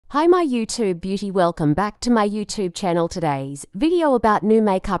Hi my YouTube beauty, welcome back to my YouTube channel. Today's video about new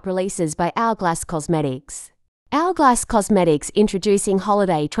makeup releases by Hourglass Cosmetics. Hourglass Cosmetics introducing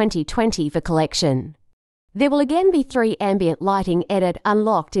Holiday 2020 for collection. There will again be 3 Ambient Lighting Edit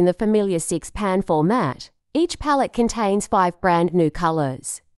Unlocked in the familiar 6-pan format. Each palette contains 5 brand new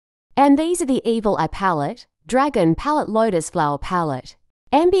colors. And these are the Evil Eye palette, Dragon palette, Lotus Flower palette.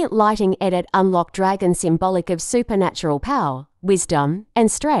 Ambient Lighting Edit Unlocked Dragon, symbolic of supernatural power, wisdom, and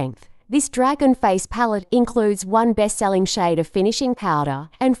strength. This dragon face palette includes 1 best-selling shade of finishing powder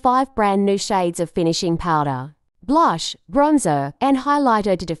and 5 brand new shades of finishing powder, blush, bronzer, and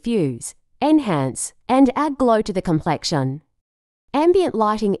highlighter to diffuse, enhance, and add glow to the complexion. Ambient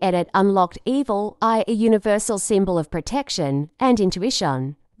Lighting Edit Unlocked Evil Eye, a universal symbol of protection and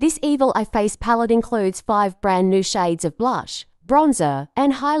intuition. This Evil Eye face palette includes 5 brand new shades of blush, bronzer,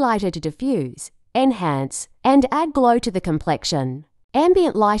 and highlighter to diffuse, enhance, and add glow to the complexion.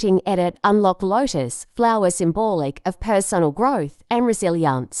 Ambient Lighting Edit Unlocked Lotus Flower, symbolic of personal growth and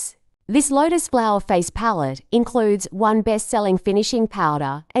resilience. This Lotus Flower face palette includes 1 best-selling finishing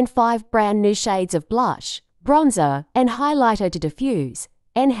powder and 5 brand new shades of blush, bronzer, and highlighter to diffuse,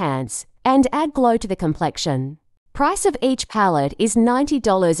 enhance, and add glow to the complexion. Price of each palette is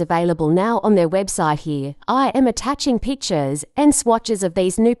 $90, available now on their website here. I am attaching pictures and swatches of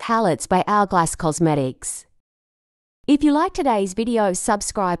these new palettes by Hourglass Cosmetics. If you like today's video,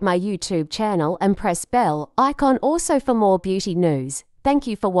 subscribe my YouTube channel and press bell icon also for more beauty news. Thank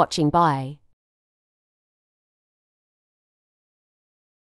you for watching. Bye.